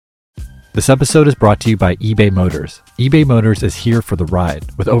This episode is brought to you by eBay Motors. eBay Motors is here for the ride,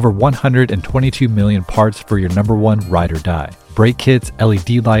 with over 122 million parts for your number one ride or die. Brake kits,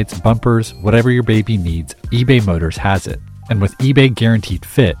 LED lights, bumpers, whatever your baby needs, eBay Motors has it. And with eBay Guaranteed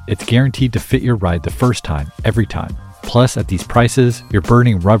Fit, it's guaranteed to fit your ride the first time, every time. Plus, at these prices, you're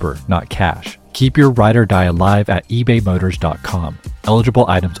burning rubber, not cash. Keep your ride or die alive at ebaymotors.com. Eligible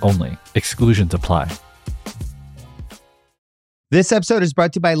items only. Exclusions apply. This episode is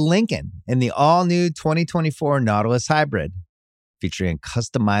brought to you by Lincoln and the all-new 2024 Nautilus Hybrid. Featuring a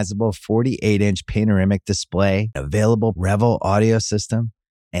customizable 48-inch panoramic display, available Revel audio system,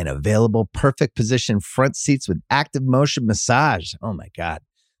 and available perfect position front seats with active motion massage. Oh my God.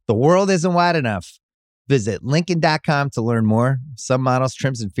 The world isn't wide enough. Visit Lincoln.com to learn more. Some models,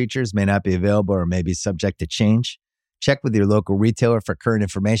 trims, and features may not be available or may be subject to change. Check with your local retailer for current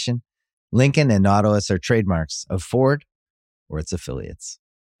information. Lincoln and Nautilus are trademarks of Ford or its affiliates.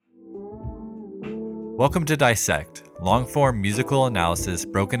 Welcome to Dissect, long-form musical analysis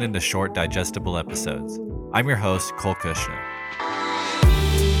broken into short, digestible episodes. I'm your host, Cole Kushner.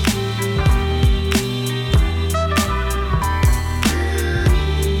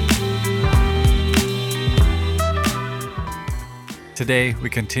 Today, we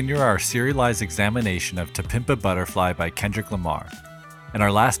continue our serialized examination of To Pimp a Butterfly by Kendrick Lamar. In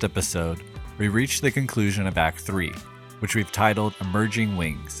our last episode, we reached the conclusion of Act 3, which we've titled Emerging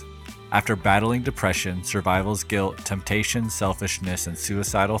Wings. After battling depression, survival's guilt, temptation, selfishness, and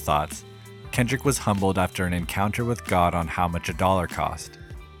suicidal thoughts, Kendrick was humbled after an encounter with God on how much a dollar cost.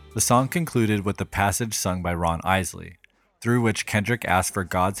 The song concluded with the passage sung by Ron Isley, through which Kendrick asked for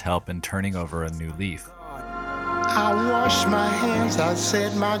God's help in turning over a new leaf. I washed my hands, I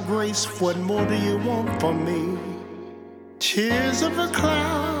said my grace, what more do you want from me? Tears of a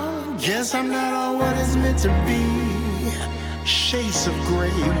cloud, guess I'm not all what it's meant to be. Shades of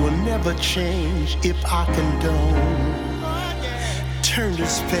gray will never change if I condone. Turn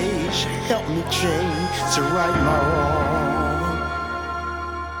this page, help me change to right my wrong.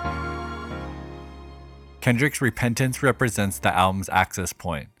 Kendrick's repentance represents the album's access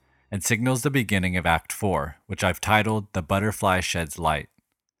point and signals the beginning of Act 4, which I've titled The Butterfly Sheds Light.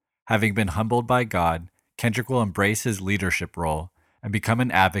 Having been humbled by God, Kendrick will embrace his leadership role and become an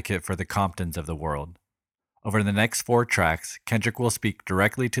advocate for the Comptons of the world. Over the next 4 tracks, Kendrick will speak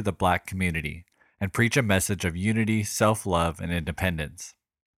directly to the Black community and preach a message of unity, self-love, and independence.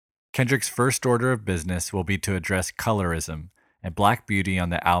 Kendrick's first order of business will be to address colorism and Black beauty on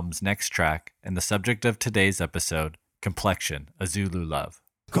the album's next track and the subject of today's episode, Complexion, a Zulu love.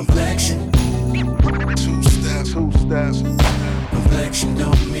 Complexion, two steps. Complexion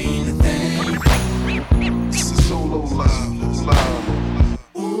don't mean a thing. It's a solo love.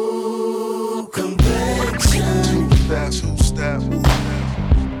 Ooh, complexion, two steps.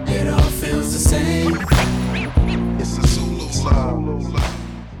 It all feels the same. It's a solo love.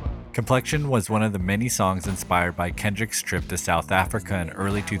 Complexion was one of the many songs inspired by Kendrick's trip to South Africa in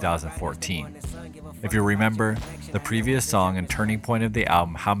early 2014. If you remember, the previous song and turning point of the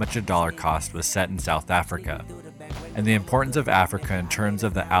album, How Much a Dollar Cost, was set in South Africa. And the importance of Africa in terms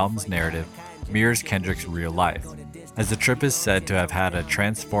of the album's narrative mirrors Kendrick's real life, as the trip is said to have had a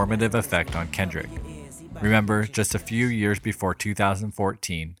transformative effect on Kendrick. Remember, just a few years before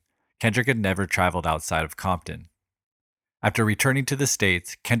 2014, Kendrick had never traveled outside of Compton. After returning to the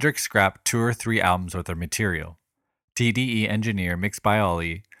States, Kendrick scrapped 2 or 3 albums worth of material. TDE engineer Mixed by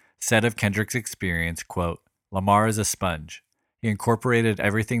Ali said of Kendrick's experience, quote, Lamar is a sponge. He incorporated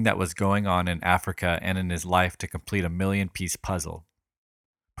everything that was going on in Africa and in his life to complete a million-piece puzzle.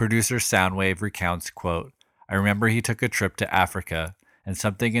 Producer Soundwave recounts, quote, I remember he took a trip to Africa and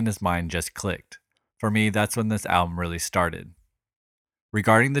something in his mind just clicked. For me, that's when this album really started.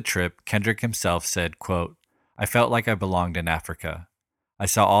 Regarding the trip, Kendrick himself said, quote, I felt like I belonged in Africa. I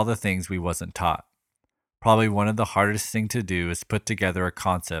saw all the things we wasn't taught. Probably one of the hardest things to do is put together a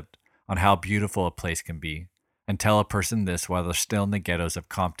concept on how beautiful a place can be and tell a person this while they're still in the ghettos of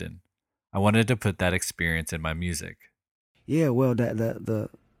Compton. I wanted to put that experience in my music. Yeah, well, the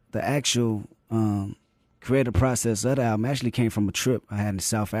actual creative process of the album actually came from a trip I had in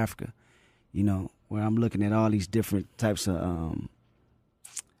South Africa, you know, where I'm looking at all these different types of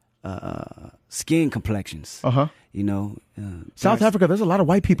skin complexions. You know, South Africa. There's a lot of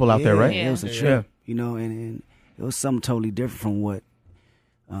white people out there, right? Yeah, it was a trip. You know, and it was something totally different from what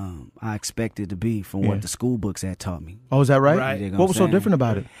I expected to be, from what the school books had taught me. Oh, is that right? Right. What was so different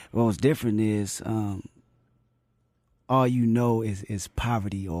about it? What was different is all you know is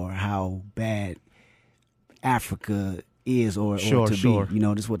poverty, or how bad Africa is or Sure, to sure. be. You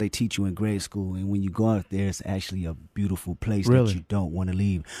know, this is what they teach you in grade school. And when you go out there, it's actually a beautiful place Really? that you don't want to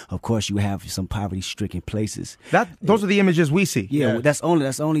leave. Of course, you have some poverty-stricken places. Those are the images we see. Yeah, that's the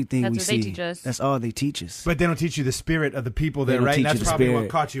only thing That's we what see. they teach us. That's all they teach us. But they don't teach you the spirit of the people They there, don't right? teach That's you the probably what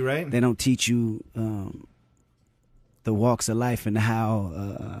spirit. caught you, right? They don't teach you the walks of life and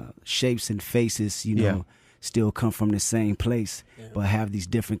how shapes and faces, you know, Yeah. still come from the same place, but have these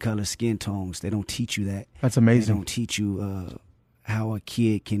different color skin tones. They don't teach you that. That's They amazing. don't teach you how a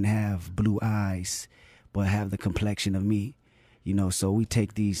kid can have blue eyes, but have the complexion of me. You know, so we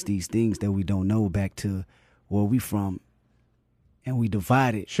take these things that we don't know back to where we from, and we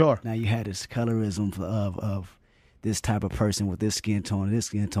divide it. Sure. Now you had this colorism of this type of person with this skin tone and this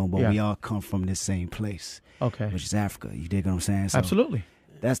skin tone, but Yeah. we all come from this same place, Okay. which is Africa. You dig what I'm saying? So Absolutely.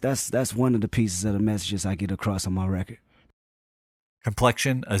 That's one of the pieces of the messages I get across on my record.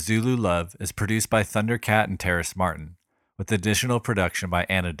 Complexion, A Zulu Love is produced by Thundercat and Terrace Martin, with additional production by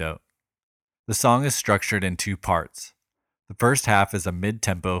Antidote. The song is structured in 2 parts. The first half is a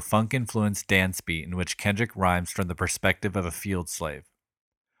mid-tempo, funk-influenced dance beat in which Kendrick rhymes from the perspective of a field slave.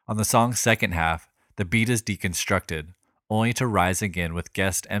 On the song's second half, the beat is deconstructed, only to rise again with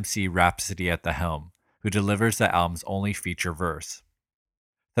guest MC Rhapsody at the helm, who delivers the album's only feature verse.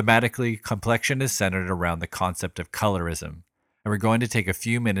 Thematically, Complexion is centered around the concept of colorism, and we're going to take a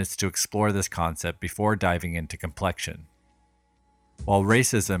few minutes to explore this concept before diving into Complexion. While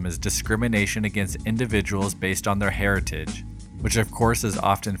racism is discrimination against individuals based on their heritage, which of course is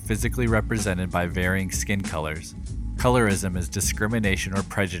often physically represented by varying skin colors, colorism is discrimination or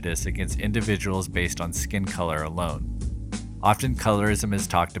prejudice against individuals based on skin color alone. Often colorism is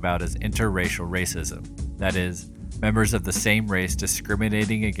talked about as interracial racism, that is, members of the same race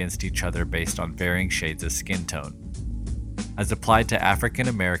discriminating against each other based on varying shades of skin tone. As applied to African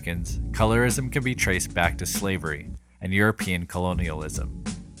Americans, colorism can be traced back to slavery and European colonialism.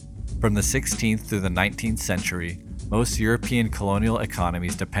 From the 16th through the 19th century, most European colonial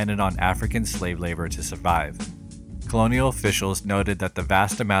economies depended on African slave labor to survive. Colonial officials noted that the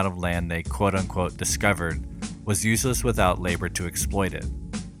vast amount of land they quote-unquote discovered was useless without labor to exploit it.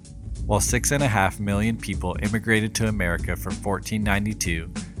 While 6.5 million people immigrated to America from 1492 to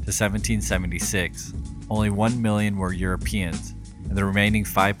 1776, only 1 million were Europeans, and the remaining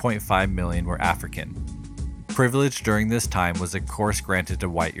 5.5 million were African. Privilege during this time was of course granted to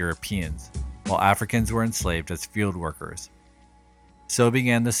white Europeans, while Africans were enslaved as field workers. So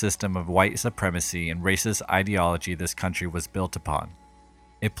began the system of white supremacy and racist ideology this country was built upon.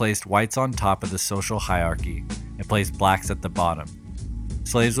 It placed whites on top of the social hierarchy and placed blacks at the bottom.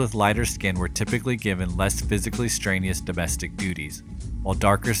 Slaves with lighter skin were typically given less physically strenuous domestic duties, while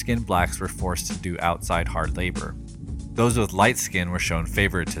darker-skinned blacks were forced to do outside hard labor. Those with light skin were shown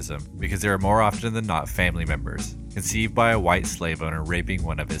favoritism because they were more often than not family members, conceived by a white slave owner raping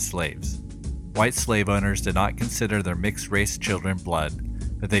one of his slaves. White slave owners did not consider their mixed-race children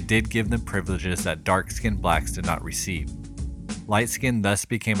blood, but they did give them privileges that dark-skinned blacks did not receive. Light skin thus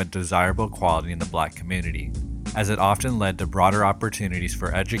became a desirable quality in the black community, as it often led to broader opportunities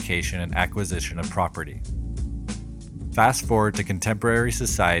for education and acquisition of property. Fast forward to contemporary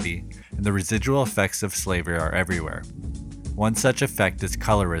society, and the residual effects of slavery are everywhere. One such effect is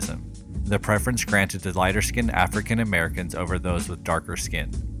colorism, the preference granted to lighter-skinned African Americans over those with darker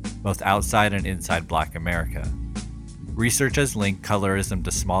skin, both outside and inside Black America. Research has linked colorism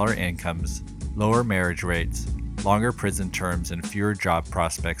to smaller incomes, lower marriage rates, longer prison terms, and fewer job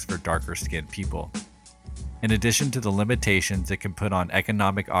prospects for darker-skinned people. In addition to the limitations it can put on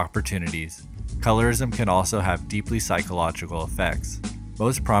economic opportunities, colorism can also have deeply psychological effects,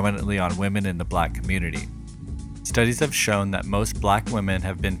 most prominently on women in the Black community. Studies have shown that most Black women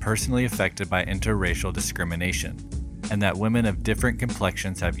have been personally affected by interracial discrimination, and that women of different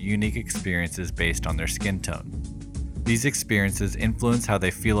complexions have unique experiences based on their skin tone. These experiences influence how they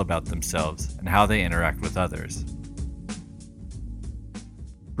feel about themselves and how they interact with others.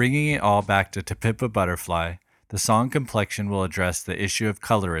 Bringing it all back to Pimp a Butterfly, the song Complexion will address the issue of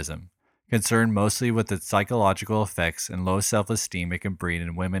colorism, concerned mostly with its psychological effects and low self-esteem it can breed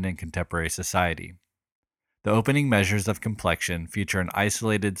in women in contemporary society. The opening measures of Complexion feature an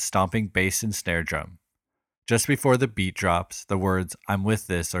isolated, stomping bass and snare drum. Just before the beat drops, the words "I'm with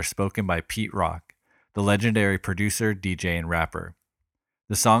this" are spoken by Pete Rock, the legendary producer, DJ, and rapper.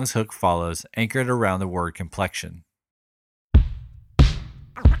 The song's hook follows, anchored around the word complexion.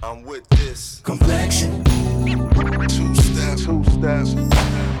 I'm with this Complexion, two steps.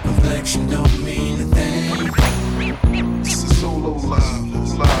 complexion don't mean a thing. This is solo live.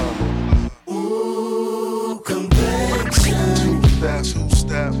 Ooh, complexion, Two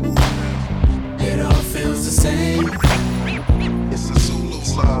steps. it all feels the same.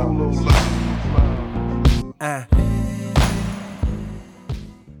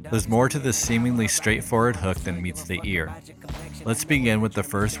 There's more to this seemingly straightforward hook than meets the ear. Let's begin with the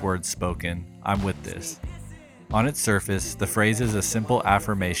first words spoken, "I'm with this." On its surface, the phrase is a simple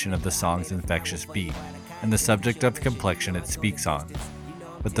affirmation of the song's infectious beat, and the subject of complexion it speaks on.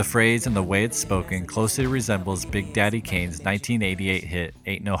 But the phrase and the way it's spoken closely resembles Big Daddy Kane's 1988 hit,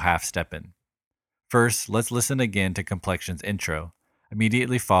 "Ain't No Half Steppin'." First, let's listen again to Complexion's intro,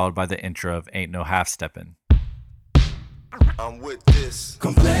 immediately followed by the intro of Ain't No Half Steppin'. I'm with this.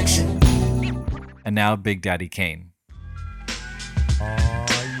 Complexion. And now Big Daddy Kane. Oh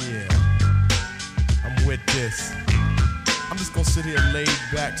yeah, I'm with this. I'm just gonna sit here laid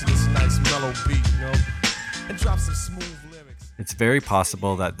back to this nice mellow beat, and drop some smooth lyrics. It's very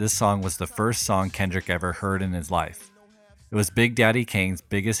possible that this song was the first song Kendrick ever heard in his life. It was Big Daddy Kane's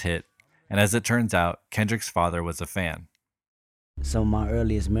biggest hit, and as it turns out, Kendrick's father was a fan. Some of my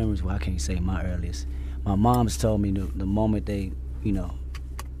earliest memories, well, I can't say my earliest. My mom's told me the moment they,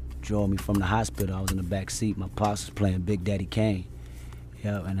 drove me from the hospital, I was in the back seat. My pops was playing Big Daddy Kane.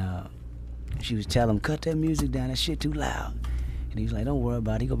 Yeah, and she was telling him, cut that music down, that shit too loud. And he was like, don't worry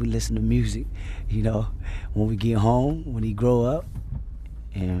about it, he gonna be listening to music, when we get home, when he grow up,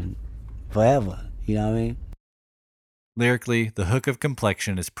 and forever, you know what I mean? Lyrically, the hook of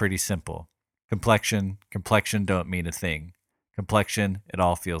Complexion is pretty simple. Complexion don't mean a thing. Complexion, it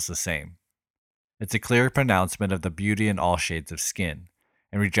all feels the same. It's a clear pronouncement of the beauty in all shades of skin,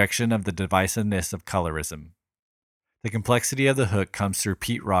 and rejection of the divisiveness of colorism. The complexity of the hook comes through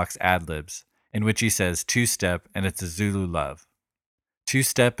Pete Rock's ad-libs, in which he says two-step and it's a Zulu love.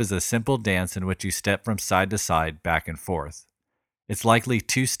 Two-step is a simple dance in which you step from side to side, back and forth. It's likely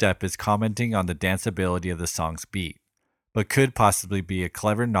two-step is commenting on the danceability of the song's beat, but could possibly be a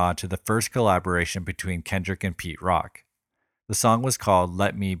clever nod to the first collaboration between Kendrick and Pete Rock. The song was called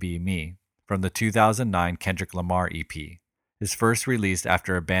Let Me Be Me, from the 2009 Kendrick Lamar EP, his first release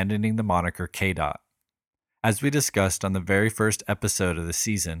after abandoning the moniker K-Dot. As we discussed on the very first episode of the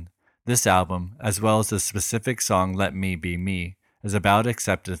season, this album, as well as the specific song Let Me Be Me, is about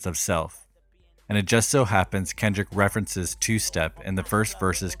acceptance of self. And it just so happens Kendrick references two-step in the first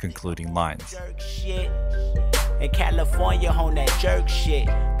verse's concluding lines. In California on that jerk shit,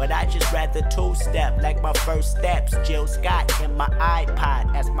 but I just rather two-step like my first steps. Jill Scott in my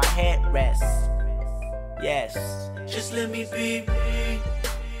iPod as my headrest. Yes, just let me be me.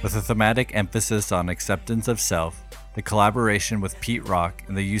 With a thematic emphasis on acceptance of self, the collaboration with Pete Rock,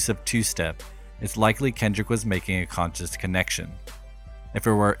 and the use of two-step, it's likely Kendrick was making a conscious connection. If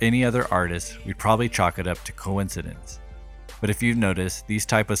it were any other artist, we'd probably chalk it up to coincidence. But if you've noticed, these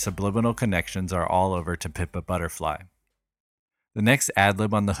type of subliminal connections are all over To Pimp a Butterfly. The next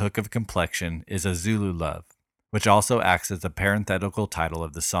ad-lib on the hook of Complexion is a Zulu love, which also acts as a parenthetical title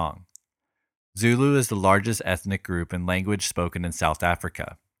of the song. Zulu is the largest ethnic group and language spoken in South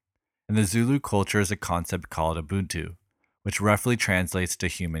Africa. In the Zulu culture is a concept called Ubuntu, which roughly translates to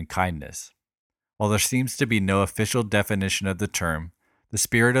human kindness. While there seems to be no official definition of the term, the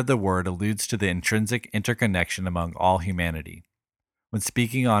spirit of the word alludes to the intrinsic interconnection among all humanity. When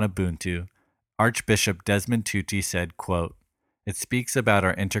speaking on Ubuntu, Archbishop Desmond Tutu said, quote, "It speaks about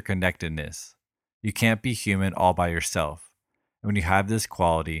our interconnectedness. You can't be human all by yourself. And when you have this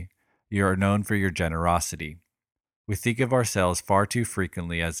quality, you are known for your generosity. We think of ourselves far too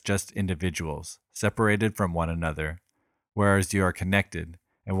frequently as just individuals, separated from one another, whereas you are connected,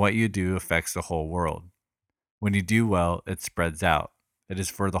 and what you do affects the whole world. When you do well, it spreads out. It is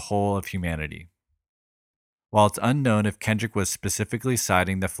for the whole of humanity." While it's unknown if Kendrick was specifically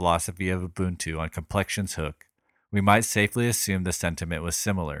citing the philosophy of Ubuntu on Complexion's hook, we might safely assume the sentiment was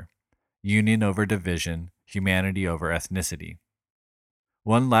similar: union over division, humanity over ethnicity.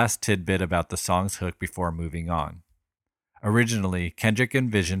 One last tidbit about the song's hook before moving on. Originally, Kendrick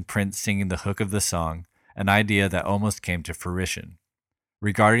envisioned Prince singing the hook of the song, an idea that almost came to fruition.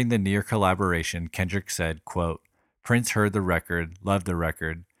 Regarding the near collaboration, Kendrick said, quote, "Prince heard the record, loved the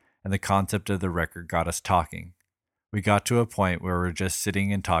record, and the concept of the record got us talking. We got to a point where we were just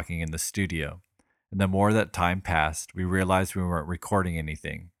sitting and talking in the studio, and the more that time passed, we realized we weren't recording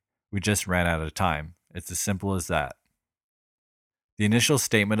anything. We just ran out of time. It's as simple as that." The initial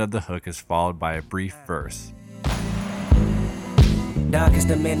statement of the hook is followed by a brief verse. Dark is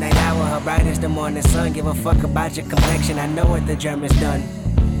the midnight hour, her bright is the morning sun. Give a fuck about your complexion, I know what the German's done.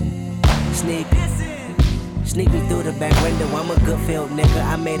 Sneak me through the back window, I'm a good field nigga.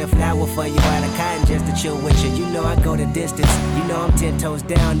 I made a flower for you out of cotton just to chill with you. You know I go the distance, you know I'm 10 toes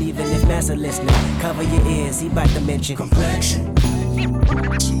down even if Massa listening. Cover your ears, he bout to mention Complexion.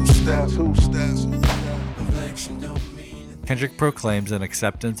 Two steps. Complexion don't mean Kendrick proclaims an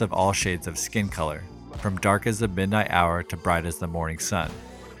acceptance of all shades of skin color, from dark as the midnight hour to bright as the morning sun.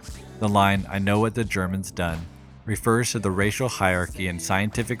 The line, "I know what the Germans done," refers to the racial hierarchy and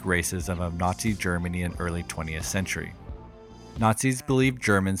scientific racism of Nazi Germany in early 20th century. Nazis believed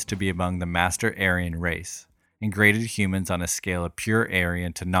Germans to be among the master Aryan race, and graded humans on a scale of pure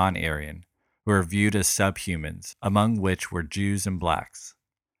Aryan to non-Aryan, who are viewed as subhumans, among which were Jews and blacks.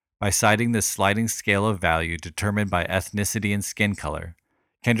 By citing this sliding scale of value determined by ethnicity and skin color,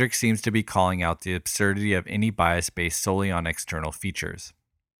 Kendrick seems to be calling out the absurdity of any bias based solely on external features.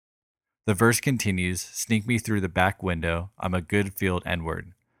 The verse continues, "Sneak me through the back window, I'm a good field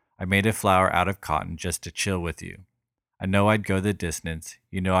N-word. I made a flower out of cotton just to chill with you. I know I'd go the distance,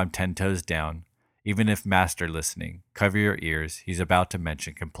 you know I'm 10 toes down. Even if master listening, cover your ears, he's about to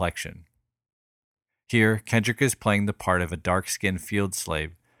mention complexion." Here, Kendrick is playing the part of a dark-skinned field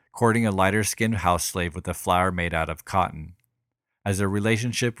slave, courting a lighter-skinned house slave with a flower made out of cotton. As their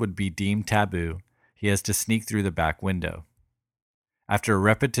relationship would be deemed taboo, he has to sneak through the back window. After a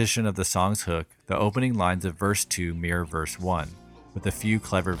repetition of the song's hook, the opening lines of verse 2 mirror verse 1, with a few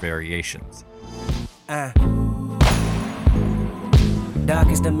clever variations. Dark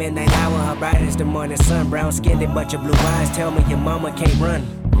is the midnight hour, her bright is the morning sun. Brown skinned but your blue eyes tell me your mama can't run.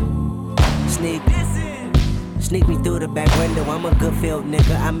 Sneak me through the back window, I'm a good field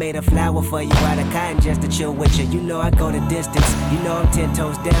nigga. I made a flower for you out of cotton just to chill with you. You know I go the distance, you know I'm 10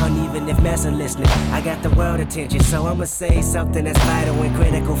 toes down even if massa listening. I got the world attention, so I'ma say something that's vital and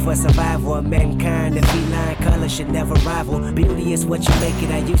critical for survival of mankind. The feline color should never rival. Beauty is what you make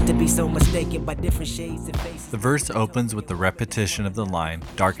it, I used to be so mistaken by different shades and faces. The verse opens with the repetition of the line,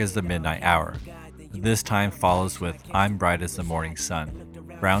 "Dark as the midnight hour." This time follows with, "I'm bright as the morning sun.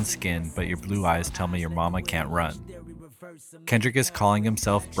 Brown skin, but your blue eyes tell me your mama can't run." Kendrick is calling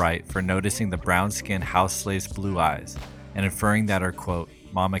himself bright for noticing the brown-skinned house slave's blue eyes and inferring that her, quote,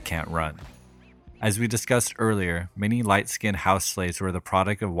 "mama can't run." As we discussed earlier, many light-skinned house slaves were the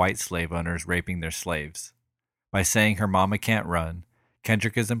product of white slave owners raping their slaves. By saying her mama can't run,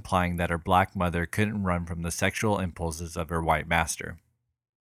 Kendrick is implying that her black mother couldn't run from the sexual impulses of her white master.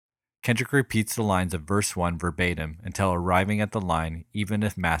 Kendrick repeats the lines of verse 1 verbatim until arriving at the line, "even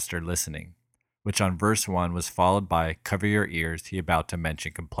if master listening," which on verse 1 was followed by "cover your ears, he about to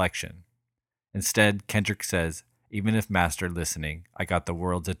mention complexion." Instead, Kendrick says, "even if master listening, I got the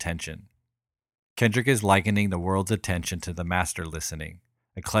world's attention." Kendrick is likening the world's attention to the master listening,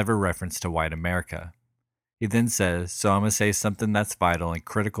 a clever reference to white America. He then says, "so I'm gonna say something that's vital and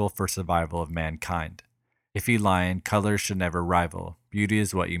critical for survival of mankind. If you lion, colors should never rival. Beauty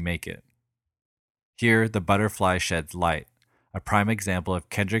is what you make it." Here, the butterfly sheds light, a prime example of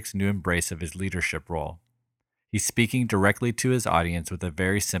Kendrick's new embrace of his leadership role. He's speaking directly to his audience with a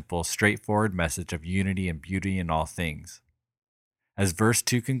very simple, straightforward message of unity and beauty in all things. As verse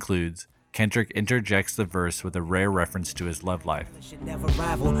 2 concludes, Kendrick interjects the verse with a rare reference to his love life.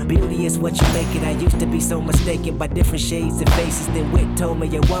 Beauty is what you make it. I used to be so mistaken by different shades and faces. Then Wit told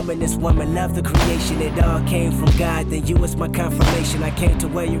me a woman, this woman loved the creation. It all came from God. Then you was my confirmation. I came to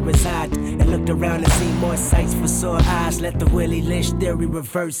where you reside and looked around and seen more sights for sore eyes. Let the Willie Lynch theory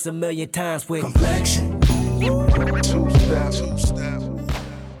reverse a million times with complexion.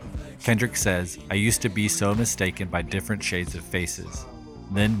 Kendrick says, "I used to be so mistaken by different shades of faces.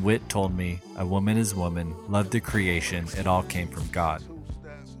 Then Wit told me, a woman is woman, loved the creation, it all came from God."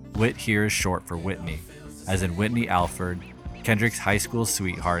 Wit here is short for Whitney, as in Whitney Alford, Kendrick's high school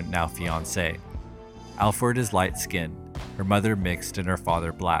sweetheart, now fiancé. Alford is light-skinned, her mother mixed and her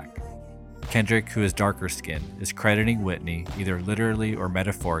father black. Kendrick, who is darker skinned, is crediting Whitney, either literally or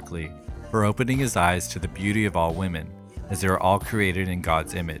metaphorically, for opening his eyes to the beauty of all women, as they are all created in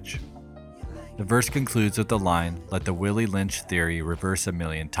God's image. The verse concludes with the line, "let the Willie Lynch theory reverse a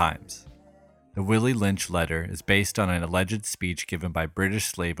million times." The Willie Lynch letter is based on an alleged speech given by British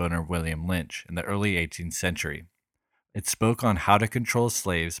slave owner William Lynch in the early 18th century. It spoke on how to control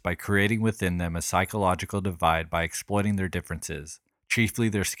slaves by creating within them a psychological divide by exploiting their differences, chiefly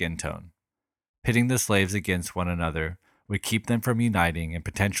their skin tone. Pitting the slaves against one another would keep them from uniting and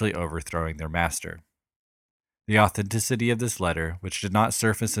potentially overthrowing their master. The authenticity of this letter, which did not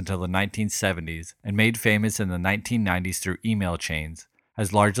surface until the 1970s and made famous in the 1990s through email chains,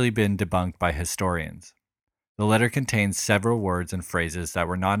 has largely been debunked by historians. The letter contains several words and phrases that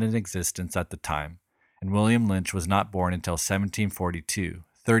were not in existence at the time, and William Lynch was not born until 1742,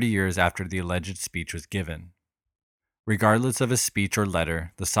 30 years after the alleged speech was given. Regardless of his speech or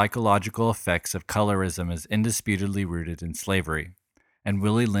letter, the psychological effects of colorism is indisputably rooted in slavery, and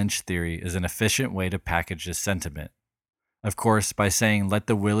Willie Lynch theory is an efficient way to package this sentiment. Of course, by saying "let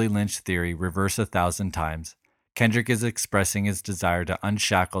the Willie Lynch theory reverse 1,000 times," Kendrick is expressing his desire to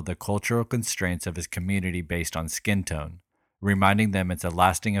unshackle the cultural constraints of his community based on skin tone, reminding them it's a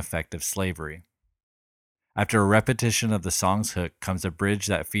lasting effect of slavery. After a repetition of the song's hook comes a bridge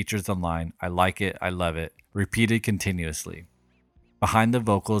that features the line, "I like it, I love it," repeated continuously. Behind the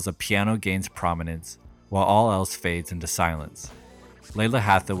vocals, a piano gains prominence, while all else fades into silence. Layla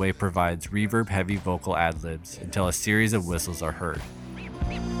Hathaway provides reverb-heavy vocal ad-libs until a series of whistles are heard.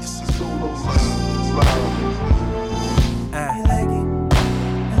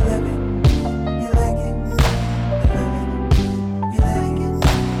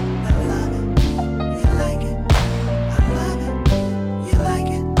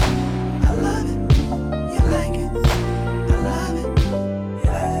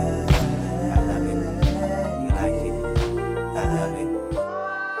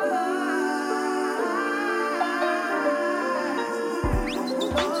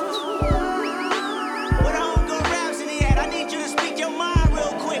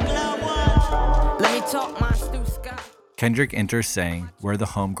 Kendrick enters saying, "Where the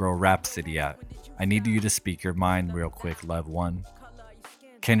homegirl Rhapsody at? I need you to speak your mind real quick, love one."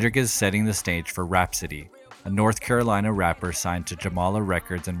 Kendrick is setting the stage for Rhapsody, a North Carolina rapper signed to Jamala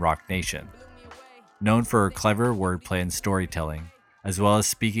Records and Rock Nation. Known for her clever wordplay and storytelling, as well as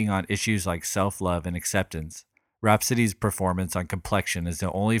speaking on issues like self-love and acceptance, Rhapsody's performance on Complexion is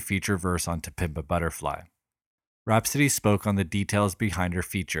the only feature verse on To Pimp a Butterfly. Rhapsody spoke on the details behind her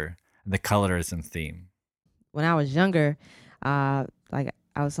feature and the colorism theme. When I was younger, like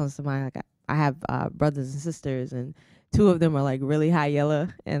I was telling somebody, like I have brothers and sisters, and two of them are like really high yellow,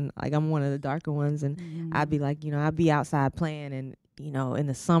 and like I'm one of the darker ones. And I'd be like, I'd be outside playing, and in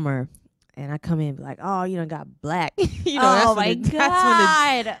the summer, and I come in and be like, "Oh, got black." Oh my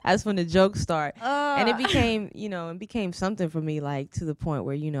God. That's when the jokes start, and it became something for me, like to the point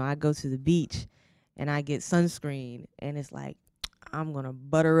where I go to the beach, and I get sunscreen, and it's like, I'm going to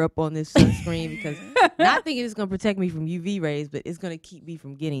butter up on this sunscreen because not thinking it's going to protect me from UV rays, but it's going to keep me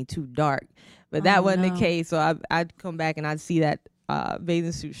from getting too dark. But that wasn't the case. So I'd come back and I'd see that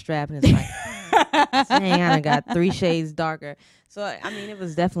bathing suit strap, and it's like, dang, I done got 3 shades darker. So, it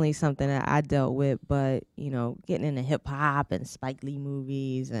was definitely something that I dealt with. But, getting into hip hop and Spike Lee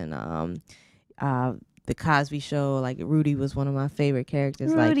movies and the Cosby Show, like Rudy was one of my favorite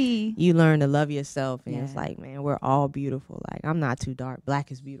characters. Rudy. Like, you learn to love yourself, and it's like, man, we're all beautiful. Like, I'm not too dark.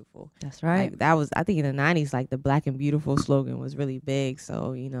 Black is beautiful. That's right. Like, that was, I think in the 90s, like the Black and Beautiful slogan was really big.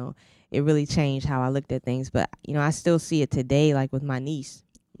 So, it really changed how I looked at things. But, I still see it today, like with my niece.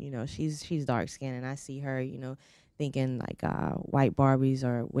 She's dark skinned, and I see her, thinking like white Barbies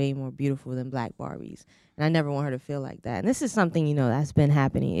are way more beautiful than black Barbies. And I never want her to feel like that. And this is something, that's been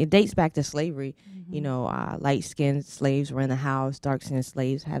happening. It dates back to slavery. Light-skinned slaves were in the house. Dark-skinned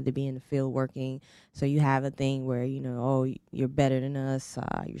slaves had to be in the field working. So you have a thing where, oh, you're better than us.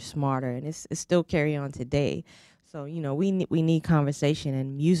 You're smarter. And it's still carry on today. So, we need conversation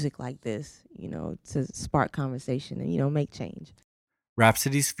and music like this, to spark conversation and, make change.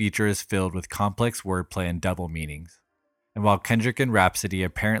 Rhapsody's feature is filled with complex wordplay and double meanings. And while Kendrick and Rhapsody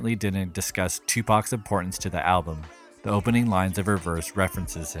apparently didn't discuss Tupac's importance to the album, the opening lines of her verse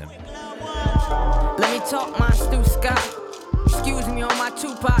references him. Let me talk my Stu Scott. Excuse me on my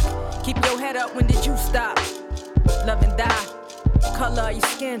Tupac. Keep your head up, when did you stop? Love and die. Color of your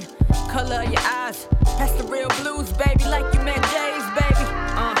skin, color of your eyes. That's the real blues, baby, like you met Jay's, baby.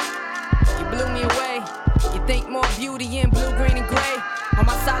 You blew me away. You think more beauty in blue, green, and gray. On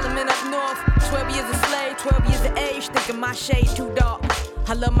my Solomon up north, 12 years a slave, 12 years of age, thinking my shade too dark.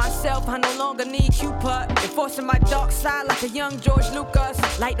 I love myself, I no longer need Cupid. Enforcing my dark side like a young George Lucas.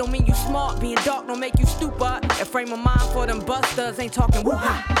 Light don't mean you smart, being dark don't make you stupid. A frame of mind for them busters, ain't talking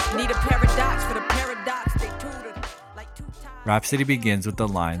woo-ha. Need a paradox for the paradox, they tutored. Like 2 times. Rhapsody begins with the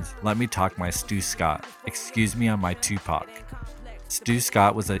lines, "Let me talk my Stu Scott, excuse me on my Tupac." Stu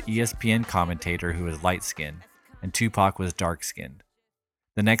Scott was an ESPN commentator who was light-skinned, and Tupac was dark-skinned.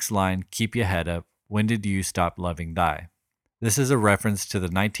 The next line, "Keep your head up, when did you stop loving thy?" This is a reference to the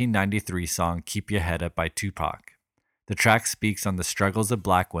 1993 song Keep Your Head Up by Tupac. The track speaks on the struggles of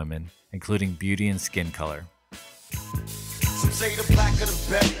black women, including beauty and skin color. Some say the blacker the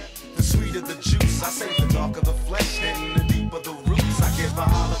better, the sweeter the juice. I say the darker the flesh and the deeper the roots. I give a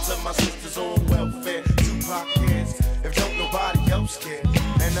holler to my sisters on welfare. Tupac cares, if don't nobody else care.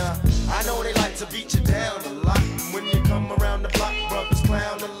 And I know they like to beat you down a lot. And when you come around the block, brothers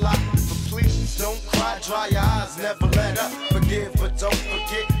clown a lot. But please don't cry, dry your eyes, never let up. Forgive, but don't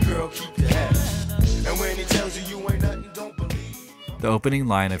forget, girl, keep your head up. And when he tells you you ain't nothing, don't believe. The opening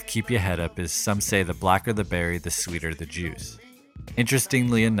line of Keep Your Head Up is, "Some say the blacker the berry, the sweeter the juice."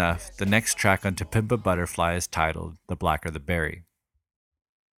 Interestingly enough, the next track on To Pimp a Butterfly is titled The Blacker the Berry.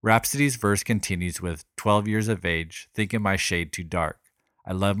 Rhapsody's verse continues with 12 years of age, thinking my shade too dark.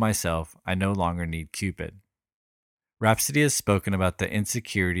 I love myself, I no longer need Cupid. Rhapsody has spoken about the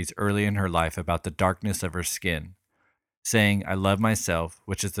insecurities early in her life about the darkness of her skin, saying, I love myself,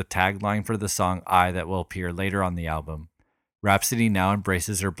 which is the tagline for the song I that will appear later on the album. Rhapsody now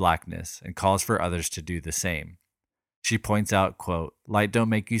embraces her blackness and calls for others to do the same. She points out, quote, light don't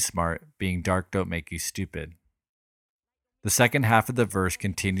make you smart, being dark don't make you stupid. The second half of the verse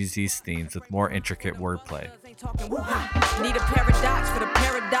continues these themes with more intricate wordplay. Need a paradox for the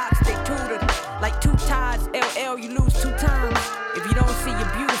paradox they tutored. Like two tides, LL, you lose 2 times. If you don't see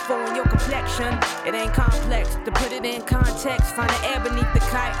you're beautiful in your complexion, it ain't complex. To put it in context, find the air beneath the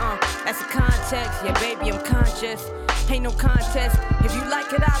kite, that's a context. Yeah, baby, I'm conscious. Ain't no contest. If you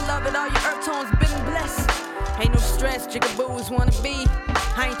like it, I love it. All your earth tones been blessed. Ain't no stress, jigaboos wanna be.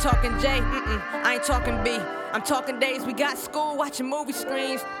 I ain't talking J, I ain't talking B. I'm talking days we got school, watching movie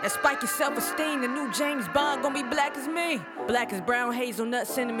screens. And spike your self-esteem, the new James Bond gonna be black as me. Black as brown, hazelnut,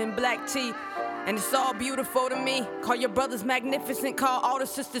 cinnamon, black tea. And it's all beautiful to me. Call your brothers magnificent, call all the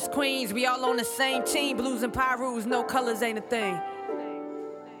sisters queens. We all on the same team, blues and pyrus, no colors ain't a thing.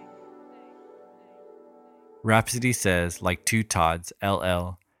 Rhapsody says, like 2 Todds,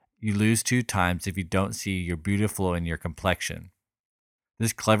 LL, you lose 2 times if you don't see you're beautiful in your complexion.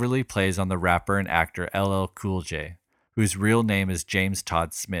 This cleverly plays on the rapper and actor LL Cool J, whose real name is James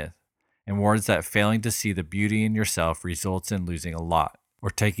Todd Smith, and warns that failing to see the beauty in yourself results in losing a lot, or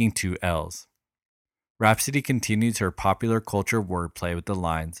taking 2 L's. Rhapsody continues her popular culture wordplay with the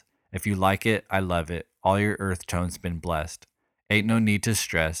lines, if you like it, I love it, all your earth tones been blessed. Ain't no need to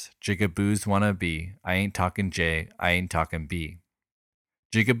stress, jigaboos wanna be, I ain't talking J, I ain't talking B.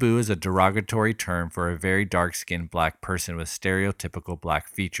 Jigaboo is a derogatory term for a very dark-skinned black person with stereotypical black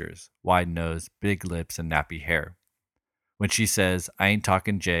features, wide nose, big lips, and nappy hair. When she says, I ain't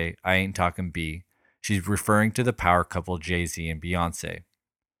talking J, I ain't talking B, she's referring to the power couple Jay-Z and Beyonce.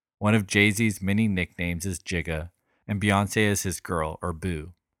 One of Jay-Z's many nicknames is Jigga, and Beyonce is his girl, or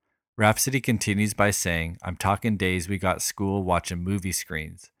Boo. Rhapsody continues by saying, I'm talking days we got school watching movie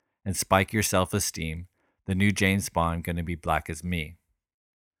screens, and spike your self-esteem, the new James Bond gonna be black as me.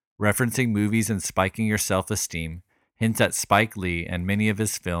 Referencing movies and spiking your self-esteem hints at Spike Lee and many of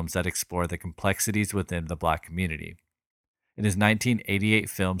his films that explore the complexities within the black community. In his 1988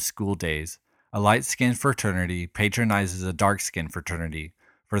 film School Days, a light-skinned fraternity patronizes a dark-skinned fraternity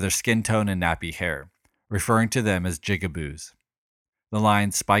for their skin tone and nappy hair, referring to them as jigaboos. The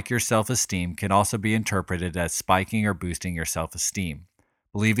line, spike your self-esteem, can also be interpreted as spiking or boosting your self-esteem,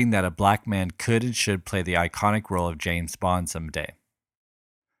 believing that a black man could and should play the iconic role of James Bond someday.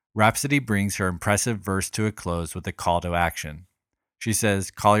 Rhapsody brings her impressive verse to a close with a call to action. She says,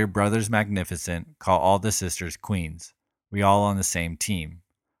 call your brothers magnificent, call all the sisters queens. We all on the same team.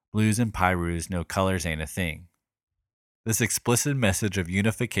 Blues and pyrus, no colors ain't a thing. This explicit message of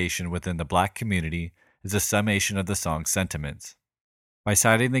unification within the black community is a summation of the song's sentiments. By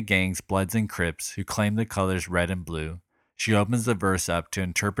citing the gangs Bloods and Crips who claim the colors red and blue, she opens the verse up to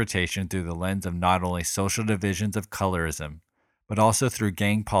interpretation through the lens of not only social divisions of colorism, but also through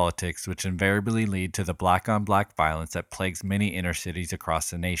gang politics which invariably lead to the black-on-black violence that plagues many inner cities across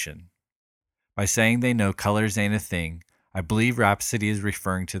the nation. By saying they know colors ain't a thing, I believe Rhapsody is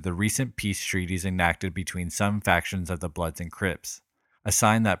referring to the recent peace treaties enacted between some factions of the Bloods and Crips, a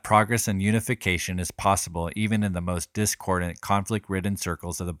sign that progress and unification is possible even in the most discordant, conflict-ridden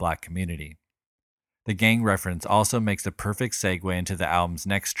circles of the black community. The gang reference also makes a perfect segue into the album's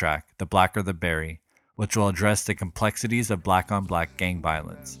next track, The Blacker the Berry, which will address the complexities of black-on-black gang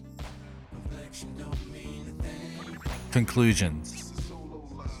violence. Conclusions.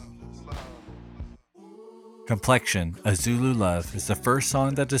 Complexion, A Zulu Love, is the first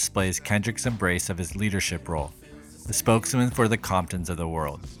song that displays Kendrick's embrace of his leadership role, the spokesman for the Comptons of the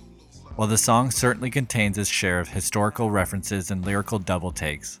world. While the song certainly contains its share of historical references and lyrical double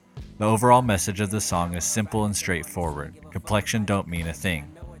takes, the overall message of the song is simple and straightforward. Complexion don't mean a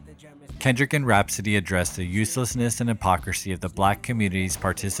thing. Kendrick and Rhapsody address the uselessness and hypocrisy of the black community's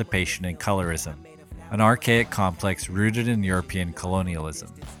participation in colorism, an archaic complex rooted in European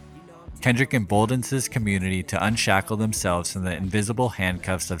colonialism. Kendrick emboldens his community to unshackle themselves from the invisible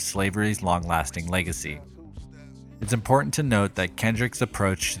handcuffs of slavery's long-lasting legacy. It's important to note that Kendrick's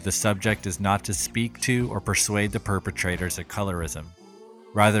approach to the subject is not to speak to or persuade the perpetrators of colorism.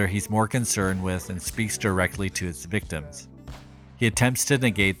 Rather, he's more concerned with and speaks directly to its victims. He attempts to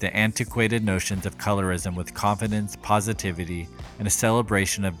negate the antiquated notions of colorism with confidence, positivity, and a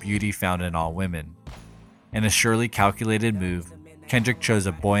celebration of beauty found in all women. In a surely calculated move, Kendrick chose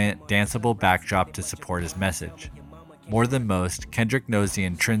a buoyant, danceable backdrop to support his message. More than most, Kendrick knows the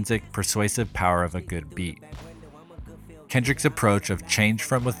intrinsic, persuasive power of a good beat. Kendrick's approach of change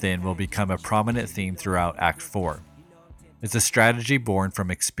from within will become a prominent theme throughout Act 4. It's a strategy born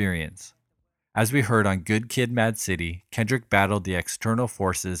from experience. As we heard on Good Kid, Mad City, Kendrick battled the external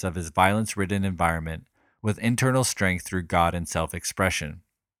forces of his violence-ridden environment with internal strength through God and self-expression.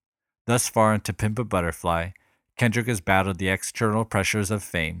 Thus far in To Pimp a Butterfly, Kendrick has battled the external pressures of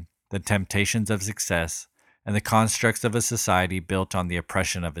fame, the temptations of success, and the constructs of a society built on the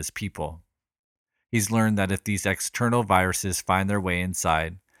oppression of his people. He's learned that if these external viruses find their way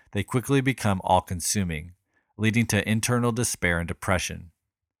inside, they quickly become all-consuming, leading to internal despair and depression.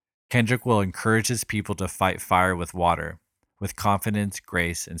 Kendrick will encourage his people to fight fire with water, with confidence,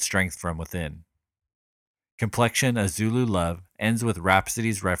 grace, and strength from within. Complexion, a Zulu love, ends with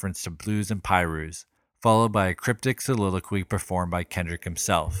Rhapsody's reference to blues and pyrus, followed by a cryptic soliloquy performed by Kendrick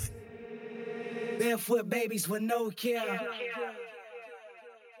himself. Barefoot babies with no care.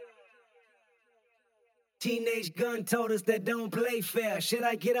 Teenage gun told us that don't play fair. Should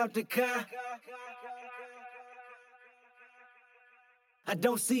I get out the car? I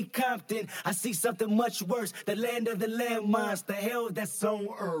don't see Compton, I see something much worse. The land of the landmines, the hell that's on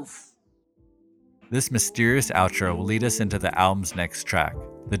earth. This mysterious outro will lead us into the album's next track,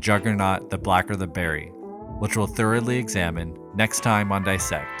 The Juggernaut, The Blacker the Berry, which we'll thoroughly examine next time on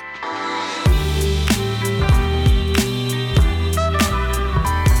Dissect.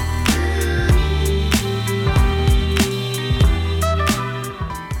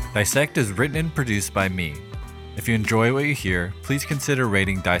 Dissect is written and produced by me. If you enjoy what you hear, please consider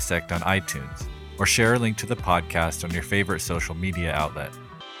rating Dissect on iTunes, or share a link to the podcast on your favorite social media outlet.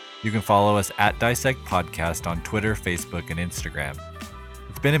 You can follow us at Dissect Podcast on Twitter, Facebook, and Instagram.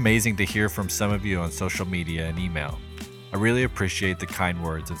 It's been amazing to hear from some of you on social media and email. I really appreciate the kind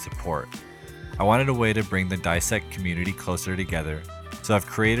words and support. I wanted a way to bring the Dissect community closer together, so I've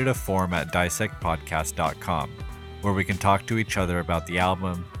created a forum at dissectpodcast.com, where we can talk to each other about the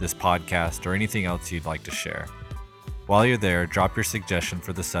album, this podcast, or anything else you'd like to share. While you're there, drop your suggestion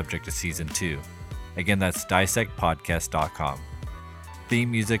for the subject of Season 2. Again, that's dissectpodcast.com.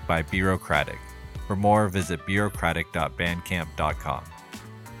 Theme music by Bureaucratic. For more, visit bureaucratic.bandcamp.com.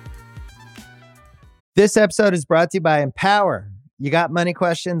 This episode is brought to you by Empower. You got money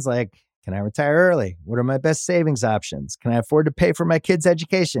questions like, can I retire early? What are my best savings options? Can I afford to pay for my kids'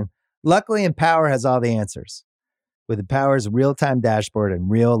 education? Luckily, Empower has all the answers. With Empower's real-time dashboard and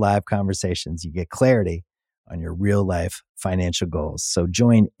real live conversations, you get clarity on your real-life financial goals. So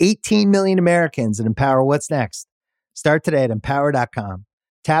join 18 million Americans and Empower what's next. Start today at empower.com.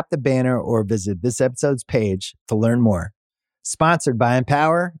 Tap the banner or visit this episode's page to learn more. Sponsored by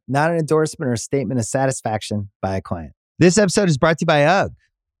Empower, not an endorsement or statement of satisfaction by a client. This episode is brought to you by UGG.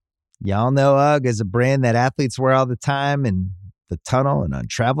 Y'all know UGG is a brand that athletes wear all the time in the tunnel and on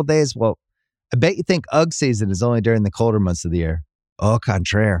travel days. Well, I bet you think UGG season is only during the colder months of the year. Au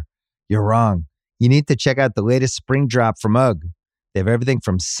contraire, you're wrong. You need to check out the latest spring drop from UGG. They have everything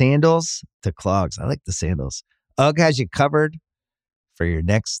from sandals to clogs. I like the sandals. UGG has you covered for your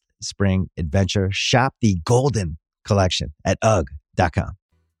next spring adventure. Shop the Golden Collection at UGG.com.